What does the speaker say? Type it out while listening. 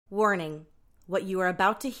Warning, what you are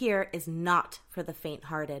about to hear is not for the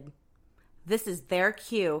faint-hearted. This is their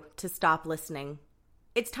cue to stop listening.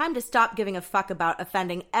 It's time to stop giving a fuck about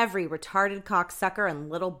offending every retarded cocksucker and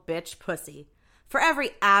little bitch pussy. For every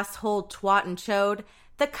asshole, twat, and chode,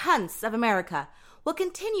 the cunts of America will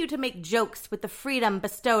continue to make jokes with the freedom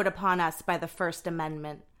bestowed upon us by the First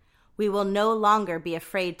Amendment. We will no longer be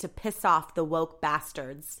afraid to piss off the woke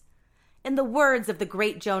bastards. In the words of the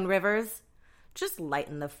great Joan Rivers, just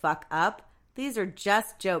lighten the fuck up. These are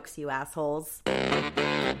just jokes, you assholes.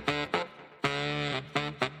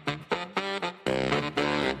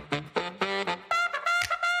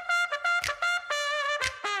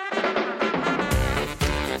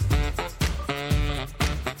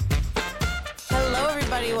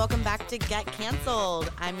 Welcome back to Get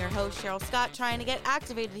Canceled. I'm your host, Cheryl Scott, trying to get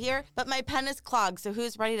activated here, but my pen is clogged, so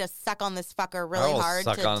who's ready to suck on this fucker really hard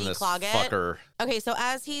to declog it? Fucker. Okay, so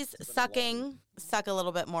as he's sucking, suck a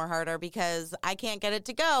little bit more harder because I can't get it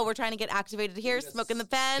to go. We're trying to get activated here, smoking the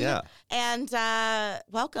pen. Yeah. And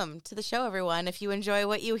welcome to the show, everyone. If you enjoy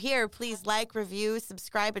what you hear, please like, review,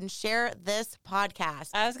 subscribe, and share this podcast.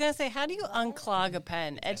 I was going to say, how do you unclog a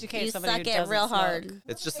pen? Educate somebody who doesn't suck it real smoke. hard.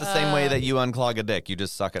 It's just the same way that you unclog a dick. You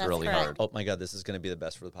just suck it That's really correct. hard. Oh my God, this is going to be the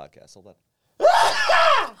best for the podcast. Hold on.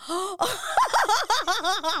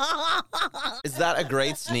 Is that a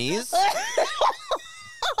great sneeze?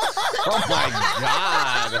 Oh my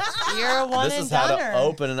God. You're one This and is how to doneer.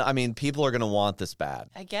 open. I mean, people are going to want this bad.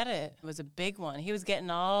 I get it. It was a big one. He was getting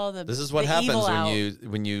all the This is what the happens evil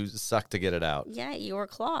when out. you suck to get it out. Yeah, you were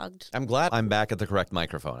clogged. I'm glad I'm back at the correct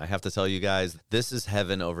microphone. I have to tell you guys, this is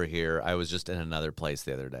heaven over here. I was just in another place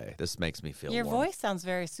the other day. This makes me feel Your warm. voice sounds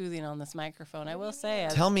very soothing on this microphone. I will say.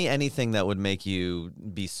 Tell me anything that would make you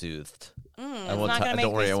be soothed. I It's won't not going to don't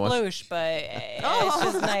make worry, me I won't. sploosh, but it's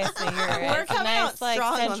just nice to hear it. We're It's a coming out nice, like,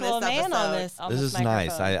 strong on sensual this man on episode. this. On This this is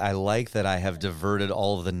nice. microphone. I like that I have diverted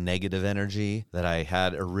all of the negative energy that I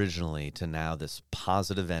had originally to now this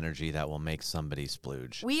positive energy that will make somebody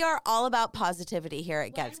splooge. We are all about positivity here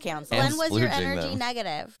at Gets Canceled. And When was your splooging energy them.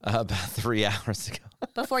 negative About 3 hours ago.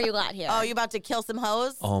 before you got here? Oh, you about to kill some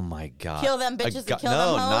hoes? Oh my God. Kill them bitches and kill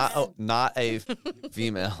no, them hoes? not a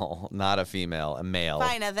female, not a female, a male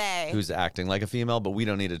Fine, a they. who's acting like a female, but we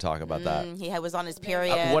don't need to talk about that. He was on his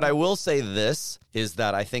period. What I will say this is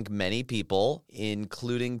that I think many people,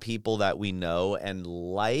 including people that we know and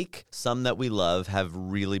like, some that we love, have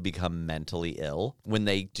really become mentally ill when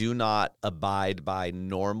they do not abide by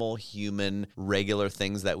normal human regular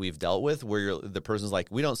things that we've dealt with, where the person's like,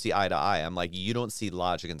 we don't see eye to eye. I'm like, you don't see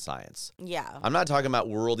logic and science. Yeah. I'm not talking about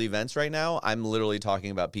world events right now. I'm literally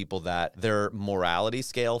talking about people that their morality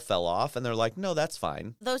scale fell off and they're like, no, that's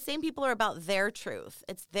fine. Those same people are about their truth.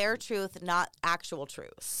 It's their truth, not actual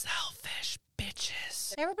truth. Selfish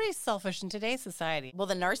bitches. Everybody's selfish in today's society. Well,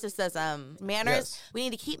 the narcissism, manners, Yes. we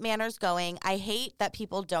need to keep manners going. I hate that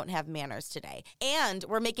people don't have manners today. And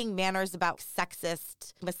we're making manners about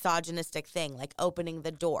sexist, misogynistic thing, like opening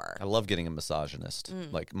the door. I love getting a misogynist.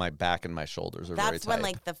 Like my back and my shoulders are very That's tight. when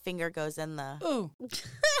like the finger goes in the... Ooh.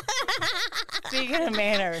 Speaking of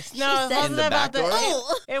manners. No, it said- wasn't In the about back door?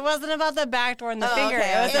 It wasn't about the back door and the Oh, finger.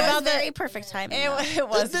 okay. It was it was about very perfect timing. though. It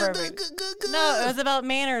was perfect. No, it was about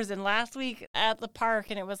manners. And last week at the park,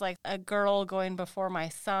 and it was like a girl going before my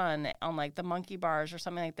son on like the monkey bars or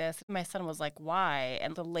something like this. My son was like, why?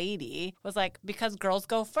 And the lady was like, because girls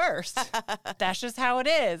go first. That's just how it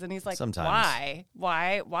is. And he's like, Sometimes.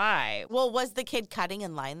 Why? Well, was the kid cutting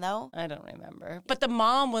in line, though? I don't remember. But the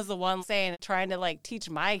mom was the one trying to like teach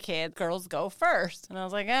my kid girls go first. And I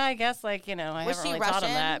was like, I guess like, I Was haven't she really taught him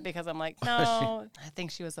Russian? that because I'm like, no, I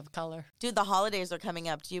think she was of color. Dude, the holidays are coming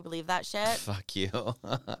up. Do you believe that shit? Fuck you.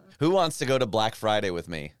 Who wants to go to Black Friday with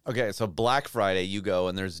me? Okay, so Black Friday, you go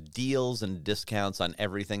and there's deals and discounts on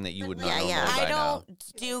everything that you would not Yeah, normally yeah. buy I now.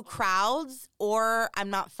 don't do crowds, or I'm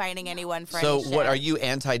not fighting anyone for So any shit. what, are you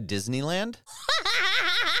anti-Disneyland?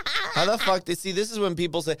 How the fuck? See, this is when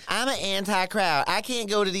people say, I'm an anti-crowd. I can't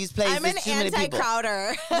go to these places. I'm an There's too many people.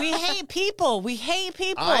 anti-crowder. We hate people. We hate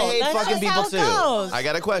people. I hate That's fucking just how people it too. goes. I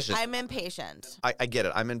got a question. I'm impatient. I get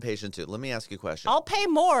it. I'm impatient too. Let me ask you a question. I'll pay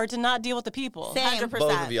more to not deal with the people. Same. 100%.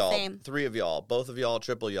 Both of y'all, Same. 3 of y'all, both of y'all,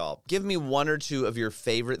 triple y'all. Give me 1 or 2 of your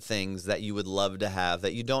favorite things that you would love to have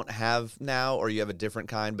that you don't have now, or you have a different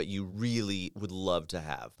kind, but you really would love to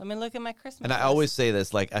have. Let me look at my Christmas And I list. always say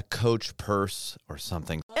this, like a Coach purse or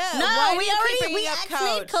something. No, why we do you keep already bringing we up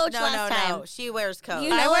ex-made Coach no, last time. No, she wears Coach. You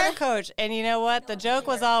know I what? wear Coach, and you know what? The joke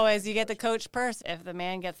was always you get the Coach purse if the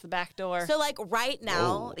man gets the back door. So like right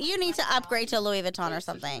now, You need to upgrade to Louis Vuitton or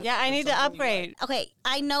something. Yeah, I need to upgrade. Okay,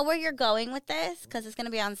 I know where you're going with this because it's going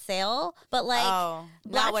to be on sale, but like not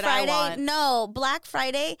Black what Friday, I want. no, Black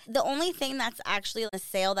Friday, the only thing that's actually a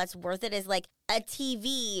sale that's worth it is like a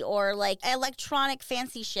TV or like electronic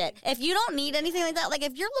fancy shit. If you don't need anything like that, like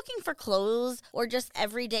if you're looking for clothes or just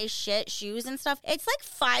everyday shit, shoes and stuff, it's like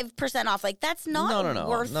 5% off. Like that's not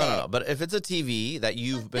worth it. No. But if it's a TV that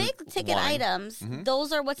you've been Big ticket wanting, items,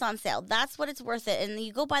 those are what's on sale. That's what it's worth it. And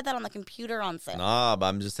you go buy that on the computer on sale. Nah, but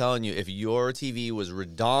I'm just telling you, if your TV was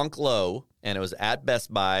redonk low and it was at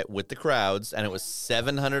Best Buy with the crowds and it was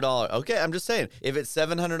 $700, okay, I'm just saying, if it's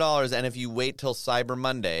 $700 and if you wait till Cyber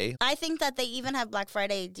Monday, I think that they even have Black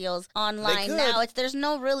Friday deals online could. now. There's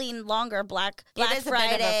no really longer Black it is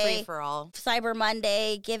Friday, a bit of a free for all. Cyber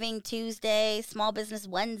Monday, Giving Tuesday, Small Business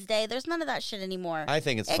Wednesday. There's none of that shit anymore. I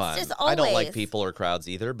think it's fun. Just I don't like always. people or crowds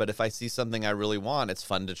either, but if I see something I really want, it's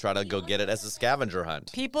fun to try to go get it as a scavenger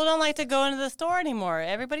hunt. People don't like to go into the store anymore.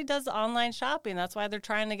 Everybody does online shopping. That's why they're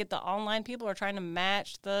trying to get the online people are trying to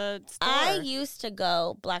match the store. I used to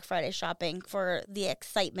go Black Friday shopping for the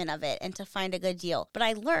excitement of it and to find a good deal. But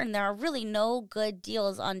I learned there are really no good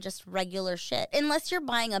deals on just regular shit. Unless you're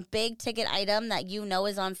buying a big ticket item that you know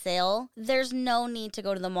is on sale, there's no need to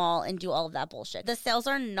go to the mall and do all of that bullshit. The sales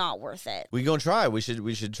are not worth it. We go and try. We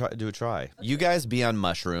should try do a try. You guys be on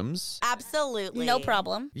mushrooms. Absolutely. No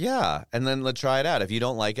problem. Yeah, and then let's try it out. If you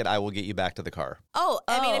don't like it, I will get you back to the car. Oh,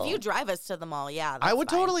 I mean, if Oh. you drive us to the mall, yeah, that's I would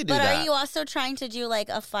fine. totally do But that. are you also trying to do like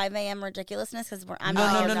a 5 a.m. ridiculousness? Because I'm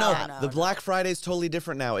No. no. The Black Friday is totally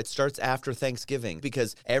different now. It starts after Thanksgiving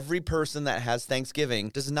because every person that has Thanksgiving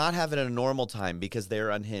does not have it at a normal time because they're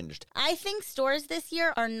unhinged. I think stores this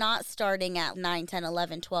year are not starting at 9, 10,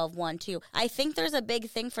 11, 12, 1, 2. I think there's a big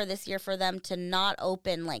thing for this year for them to not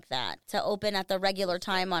open like that, to open at the regular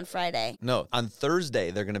time on Friday. No, on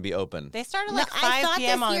Thursday they're going to be open. They started No, like 5 I thought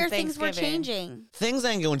p.m. on this year things Thanksgiving. were changing. Things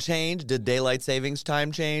ain't going to change. Did daylight savings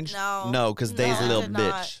time change? No. No, because Day's a No, little it did bitch.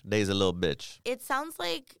 not. Day's a little bitch. It sounds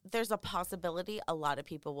like there's a possibility a lot of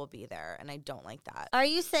people will be there, and I don't like that. Are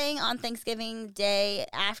you saying on Thanksgiving Day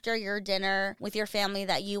after your dinner with your family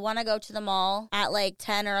that you want to go to the mall at like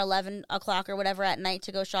 10 or 11 o'clock or whatever at night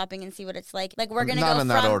to go shopping and see what it's like? Like we're going to Not go in from,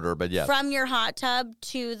 that order, but yes. from your hot tub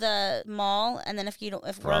to the mall, and then if you don't,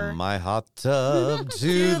 if we're From my hot tub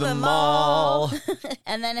to the mall.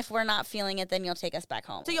 and then if we're not feeling it, then you'll take us back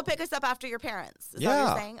home. So you'll pick us up after your parents? Is that Yeah. what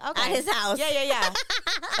you're saying? Okay. At his house. Yeah.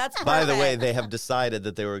 That's perfect. By the way, they have decided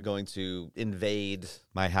that they were going to invade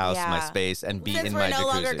my house, my Yeah. space, and be Since in we're my no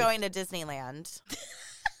jacuzzi. longer going to Disneyland.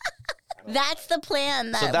 That's the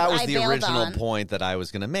plan that So that was I the bailed original on. point that I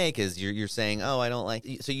was going to make is you're saying, oh, I don't like.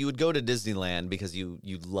 So you would go to Disneyland because you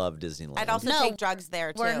love Disneyland. I'd also No, take drugs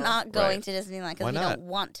there, too. We're not going Right. to Disneyland Why because we not? don't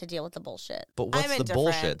want to deal with the bullshit. But what's I'm the indifferent.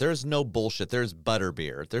 bullshit? There's no bullshit. There's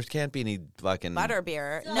butterbeer. There can't be any fucking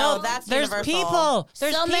Butterbeer. No, No, that's there's universal. people.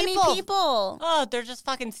 There's so many people. Oh, they're just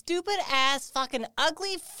fucking stupid ass, fucking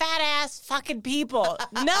ugly, fat ass, fucking people.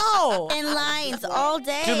 No. In lines all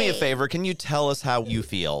day. Do me a favor. Can you tell us how you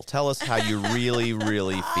feel? Tell us how you really,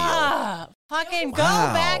 really feel. Fucking go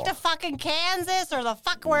Wow. back to fucking Kansas or the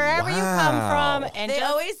fuck wherever you come Wow. from, and They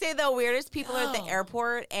just always say the weirdest people are at the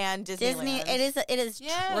airport and Disney, Disneyland. it is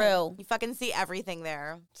Yeah. true. You fucking see everything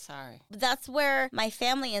there. sorry. That's where my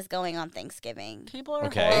family is going on Thanksgiving. People are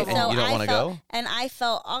Okay, horrible. and you don't I wanna felt- go? And I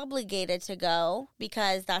felt obligated to go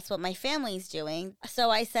because that's what my family's doing. So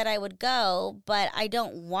I said I would go, but I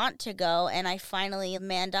don't want to go. And I finally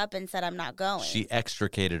manned up and said I'm not going. She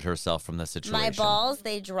extricated herself from the situation. My balls,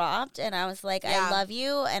 they dropped, and I was like, Yeah. I love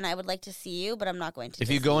you, and I would like to see you, but I'm not going to. If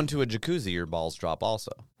you Disney. go into a jacuzzi, your balls drop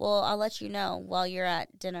also. Well, I'll let you know while you're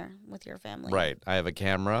at dinner with your family. Right. I have a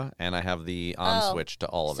camera and I have the on Oh. switch to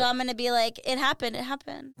all of So it. I'm going to be like, it happened.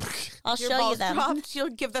 I'll Your show balls you them. dropped. You'll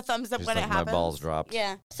give the thumbs up Just when like it my happens. balls dropped.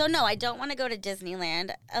 Yeah. So no, I don't want to go to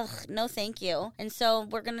Disneyland. Ugh, no thank you. And so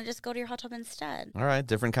we're going to just go to your hot tub instead. All right.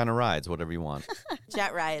 Different kind of rides, whatever you want.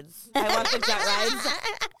 Jet rides. I want the jet rides.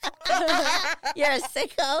 You're a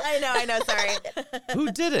sicko. I know. Sorry.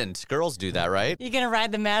 Who didn't? Girls do that, right? You gonna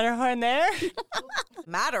ride the Matterhorn there?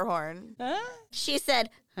 Matterhorn. Huh? She said,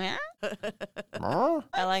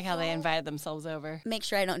 I like how they invited themselves over. Make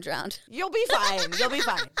sure I don't drown. You'll be fine. You'll be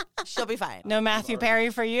fine. She'll be fine. No Matthew Perry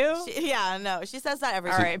for you? She says that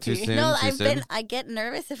every All time. right, Too Pete. soon? No, Too soon? I get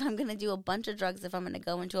nervous if I'm going to do a bunch of drugs if I'm going to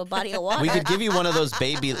go into a body of water. We could give you one of those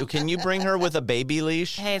baby. Can you bring her with a baby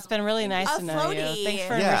leash? Hey, it's been really nice A to know floaty. you. Thanks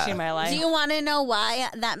for Yeah. enriching my life. Do you want to know why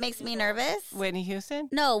that makes me nervous? Whitney Houston?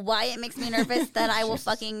 No, why it makes me nervous that I will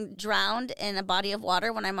fucking drown in a body of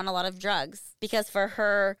water when I'm on a lot of drugs. Because for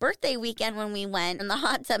her birthday weekend when we went in the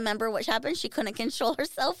hot tub, remember what happened? She couldn't control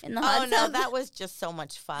herself in the hot Oh, no, tub. that was just so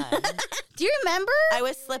much fun. Do you remember? I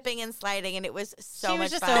was slipping and sliding, and it was so She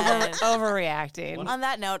much was just fun. overreacting. On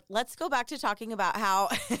that note, let's go back to talking about how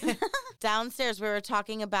downstairs we were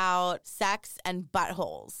talking about sex and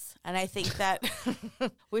buttholes. And I think that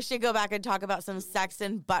we should go back and talk about some sex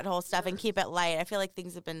and butthole stuff and keep it light. I feel like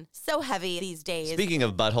things have been so heavy these days. Speaking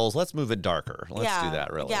of buttholes, let's move it darker. Let's do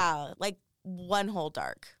that, really. Yeah, like one hole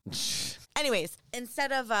dark. Anyways,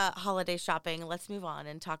 instead of holiday shopping, let's move on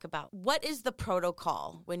and talk about what is the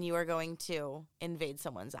protocol when you are going to invade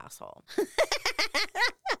someone's asshole.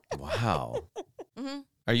 Wow. Mm-hmm.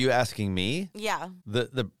 Are you asking me? Yeah.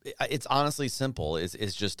 It's honestly simple. Is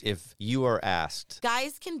just if you are asked.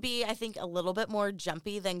 Guys can be, I think, a little bit more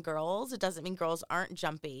jumpy than girls. It doesn't mean girls aren't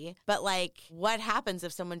jumpy. But, like, what happens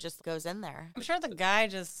if someone just goes in there? I'm sure the guy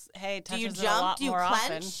just, Do you touches it a jump? lot Do you more often.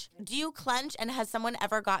 clench? Do you clench? And has someone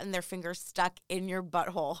ever gotten their finger stuck in your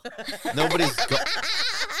butthole? Nobody's.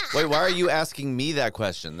 Wait, why are you asking me that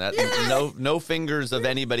question? That no fingers of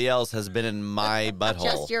anybody else has been in my butthole.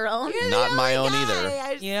 Just your own? Not my own either.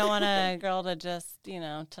 You don't want a girl to just,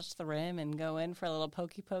 touch the rim and go in for a little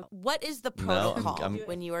pokey poke. What is the No, protocol I'm-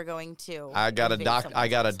 when you are going to? I got a invade I someone's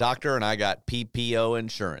got a asshole? doctor and I got PPO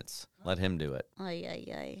insurance. Let him do it. Ay,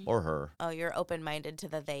 ay, ay. Or her. Oh, you're open-minded to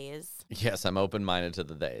the theys. Yes, I'm open-minded to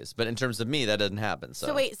the days. But in terms of me, that doesn't happen.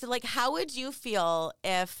 So wait, so like how would you feel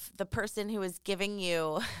if the person who is giving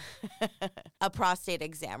you a prostate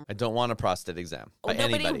exam, I don't want a prostate exam by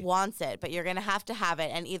nobody anybody. wants it, but you're going to have it,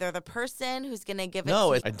 and either the person who's going to give it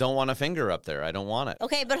No, to I don't want a finger up there. I don't want it.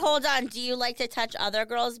 Okay, but hold on. Do you like to touch other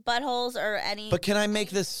girls' buttholes or any? But can I make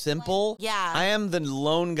this simple? Yeah. I am the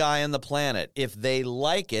lone guy on the planet. If they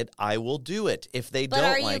like it, I will do it. If they But don't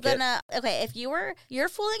are you like gonna? Okay, if you're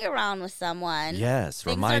fooling around with someone, yes,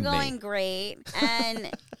 things remind are me. going great, and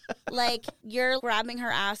like you're grabbing her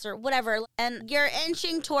ass or whatever, and you're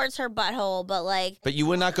inching towards her butthole, but like. But you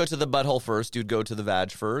would not go to the butthole first. You'd go to the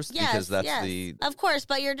vag first Yes, because that's yes. the Of course,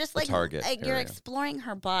 but you're just like target you're area. exploring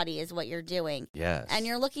her body is what you're doing. yes. And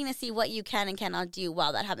you're looking to see what you can and cannot do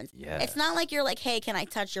while that happens. Yes. It's not like you're like, hey, can I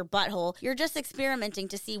touch your butthole? You're just experimenting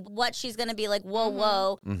to see what she's going to be like, whoa,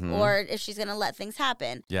 whoa, or if she's going to let things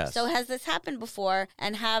happen. Yes. So has this happened before?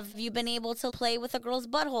 And have you been able to play with a girl's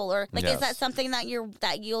butthole? Or like, is that Yes. something that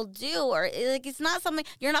you'll do? Or like, it's not something,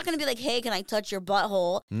 you're not going to be like, hey, can I touch your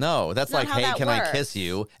butthole? No, that's Not like, how hey, that can I works. kiss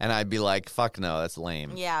you? And I'd be like, fuck no, that's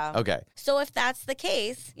lame. Yeah. Okay. So if that's the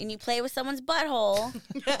case, and you play with someone's butthole,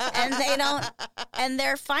 and they don't, and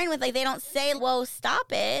they're fine with like they don't say, "Whoa,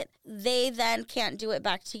 stop it," they then can't do it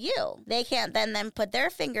back to you. They can't then put their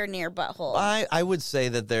finger near butthole. I would say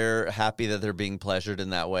that they're happy that they're being pleasured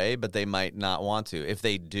in that way, but they might not want to. If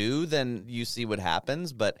they do, then you see what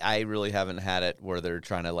happens. But I really haven't had it where they're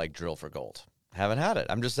trying to like drill for gold. Haven't had it.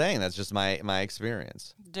 I'm just saying that's just my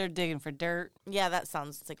experience. They're digging for dirt. Yeah, that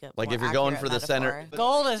sounds like a Like more if you're going accurate for the center- metaphor.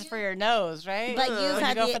 Gold is for your nose, right? But you've Would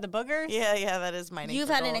had you go the- for the boogers? Yeah, that is mine. You've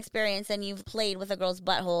had an experience, and you've played with a girl's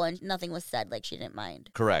butthole, and nothing was said. Like she didn't mind.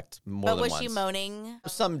 Correct. More But than was once. she moaning?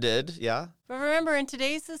 Some did, yeah. But remember, in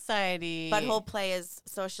today's society, Butthole play is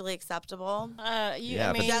socially acceptable. Yeah,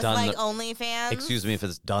 I but mean, Just done like the- OnlyFans. Excuse me if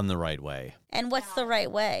it's done the right way. And what's the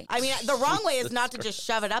right way? I mean, the wrong way is not to just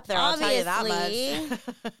shove it up there. I'll tell you that Obviously.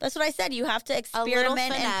 much. That's what I said. You have to little experiment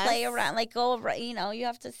and finesse. play around. Like go over. You know, you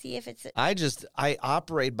have to see if it's. I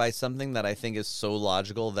operate by something that I think is so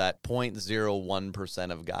logical that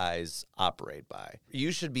 0.01% of guys operate by.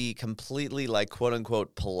 You should be completely like quote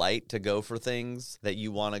unquote polite to go for things that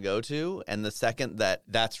you want to go to. And the second that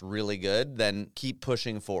that's really good, then keep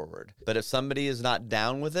pushing forward. But if somebody is not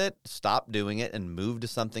down with it, stop doing it and move to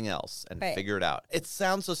something else and Right. figure it out. It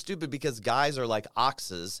sounds so stupid because guys are like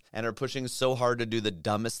oxes and are pushing so so hard to do the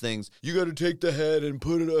dumbest things. You got to take the head and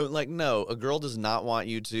put it on. Like, no, a girl does not want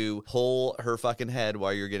you to pull her fucking head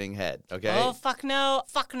while you're getting head, okay? Oh, fuck no.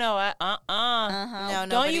 Fuck no. No,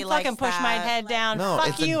 Don't you fucking push my that. head down. No, Fuck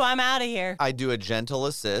it's a- you. I'm out of here. I do a gentle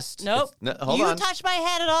assist. Nope. Hold you on. touch my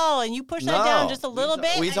head at all and you push that No. down just a little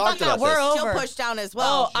bit. We fuck talked that, about we're this. over. She'll push down as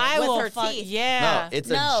well. Oh, I with will her fuck. teeth. Yeah. No, it's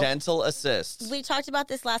No. a gentle assist. We talked about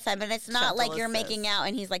this last time, and it's not Gentle like you're assist. making out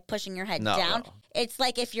and he's like pushing your head No, down. no. It's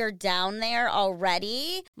like if you're down there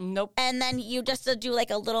already, Nope. and then you just do like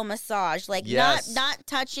a little massage, like Yes. not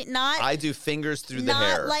touch it, not I do fingers through the not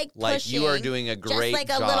hair. like you are pushing, doing a just great like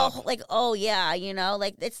a job. little like oh yeah,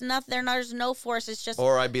 like it's not there's no force. It's just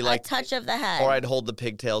Or I'd be like, a touch of the head. or I'd hold the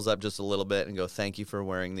pigtails up just a little bit and go, "Thank you for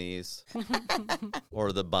wearing these,"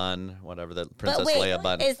 or the bun, whatever the Princess but wait, Leia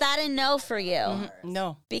bun. is that a no for you?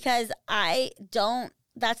 No. Because I don't.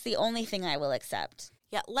 That's the only thing I will accept.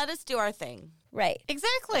 Yeah, let us do our thing. Right.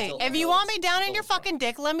 Exactly. If you want me down in your fucking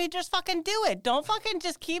dick, let me just fucking do it. Don't fucking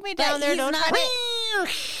just keep me down But there. he's Don't not- try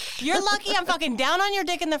to. You're lucky I'm fucking down on your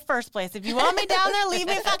dick in the first place. If you want me down there, leave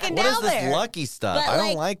me fucking What is down this there. lucky stuff? But, I don't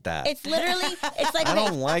like, like that. It's literally. It's like I okay,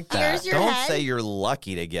 don't like that. Here's your Don't head. say you're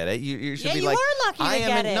lucky to get it. You should Yeah, be you like, are lucky to I am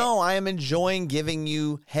get it. No, I am enjoying giving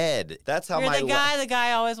you head. That's how You're my the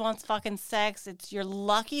guy always wants fucking sex. You're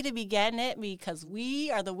lucky to be getting it because we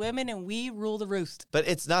are the women and we rule the roost. But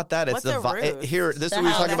it's not that. It's What's the a vibe. roost? Here, this is The what we're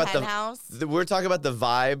house. talking The about. hen house? We're talking about the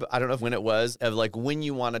vibe. I don't know when it was of like when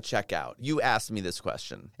you want to check out. You asked me this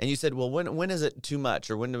question, and you said, "Well, when is it too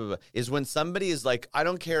much?" Or is when somebody is like, I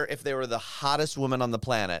don't care if they were the hottest woman on the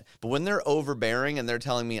planet, but when they're overbearing and they're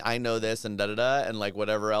telling me I know this and da da da and like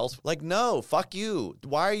whatever else, like no, fuck you.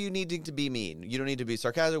 Why are you needing to be mean? You don't need to be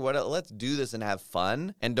sarcastic. Let's do this and have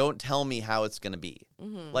fun, and don't tell me how it's gonna be.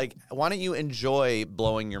 Like, why don't you enjoy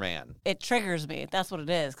blowing your man? It triggers me. That's what it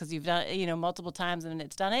is because you've done it, multiple times and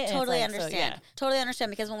it's done it. and Totally it's like, so, understand. yeah. Totally understand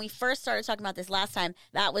because when we first started talking about this last time,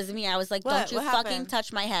 that was me. I was like, What? "Don't you What fucking happened?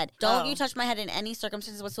 touch my head. Don't Oh. you touch my head in any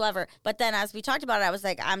circumstances whatsoever." But then as we talked about it, I was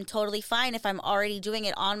like, "I'm totally fine if I'm already doing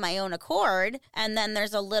it on my own accord." And then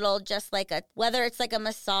there's a little just like whether it's like a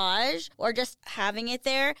massage or just having it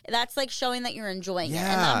there, that's like showing that you're enjoying it.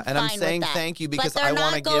 Yeah, and I'm fine saying with that. thank you But because they're I not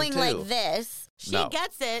wanna give going too. like this. She No.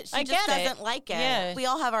 gets it. She I just get it. doesn't like it. Yeah. We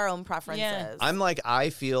all have our own preferences. Yeah. I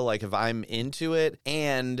feel like if I'm into it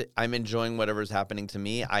and I'm enjoying whatever's happening to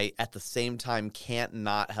me, I at the same time can't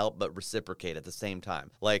not help but reciprocate at the same time.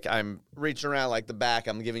 Like I'm reaching around like the back,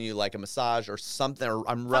 I'm giving you like a massage or something, or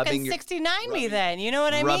I'm rubbing Fucking your 69 me then. You know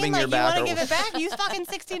what I rubbing mean? Like your you back want or- to give it back, you fucking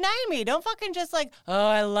 69 me. Don't fucking just like, oh,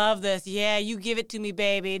 I love this. Yeah, you give it to me,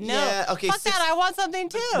 baby. No. Yeah, okay, Fuck that. I want something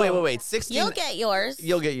too. Wait. 16 You'll get yours.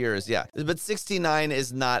 You'll get yours, yeah. But 69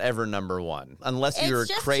 is not ever number one unless you're It's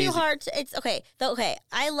just crazy. too hard to. It's okay. Okay,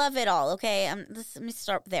 I love it all. Okay, let me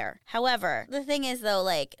start there. However, the thing is though,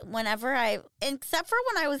 like whenever except for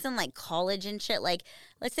when I was in like college and shit, like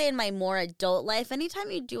let's say in my more adult life, anytime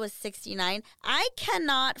you do a 69, I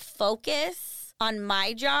cannot focus on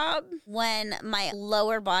my job when my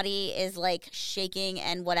lower body is like shaking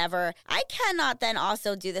and whatever. I cannot then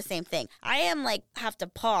also do the same thing. I am like have to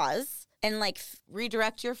pause and like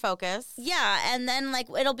Redirect your focus. yeah, and then like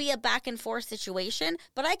it'll be a back and forth situation,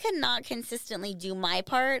 but I cannot consistently do my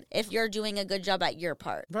part if you're doing a good job at your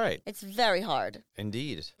part. Right. It's very hard.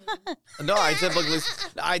 Indeed. No,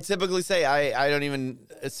 I typically say I don't even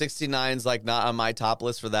 69's like not on my top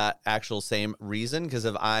list for that actual same reason, because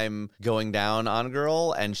if I'm going down on a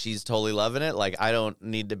girl and she's totally loving it, like I don't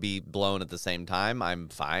need to be blown at the same time. I'm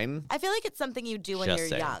fine. I feel like it's something you do when Just you're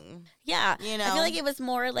saying. young. Yeah, You I know? feel like it was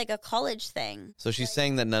more like a college thing. So she's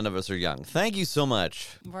saying that none of us are young. Thank you so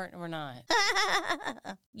much. We're not.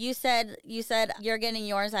 You said you're getting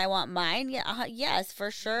yours, I want mine. Yeah, yes, for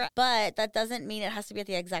sure. But that doesn't mean it has to be at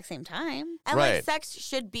the exact same time. And Right. like sex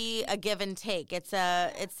should be a give and take. It's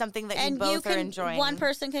something that you And both you are can enjoying. one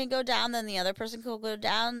person can go down, then the other person can go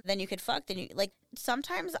down, then you could fuck, then you like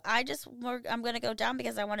sometimes I'm gonna go down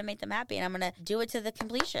because I want to make them happy and I'm gonna do it to the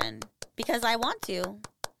completion because I want to.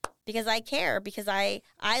 Because I care, because I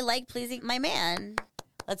like pleasing my man.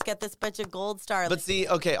 Let's get this bitch a gold star. But see,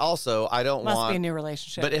 okay, also, I don't Must want... be a new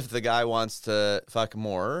relationship. But if the guy wants to fuck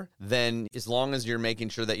more, then as long as you're making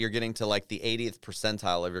sure that you're getting to like the 80th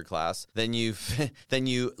percentile of your class, then you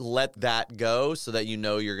let that go so that you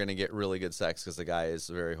know you're going to get really good sex because the guy is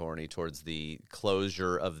very horny towards the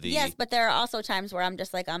closure of the... Yes, but there are also times where I'm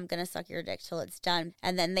just like, I'm gonna suck your dick till it's done,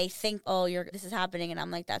 and then they think, oh, this is happening, and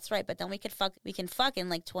I'm like, that's right, but then we can fuck in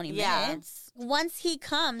like 20 Yeah. minutes. Once he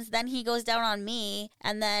comes, then he goes down on me,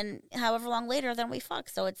 and and then however long later, then we fuck.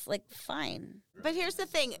 So it's like fine. But here's the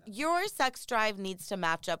thing. Your sex drive needs to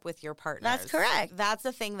match up with your partner's. That's correct. That's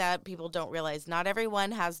the thing that people don't realize. Not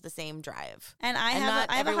everyone has the same drive. And I have not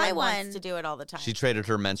a high everyone one. wants to do it all the time. She traded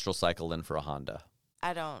her menstrual cycle in for a Honda.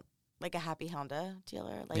 I don't. Like a happy Honda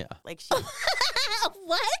dealer? Yeah. Like she,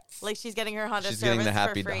 What? like she's getting her Honda She's service getting the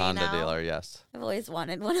happy for free Honda now. dealer, yes. I've always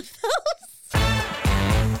wanted one of those.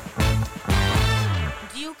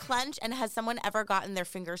 Do you clench, and has someone ever gotten their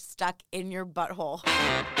finger stuck in your butthole?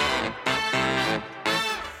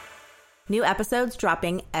 New episodes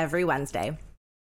dropping every Wednesday.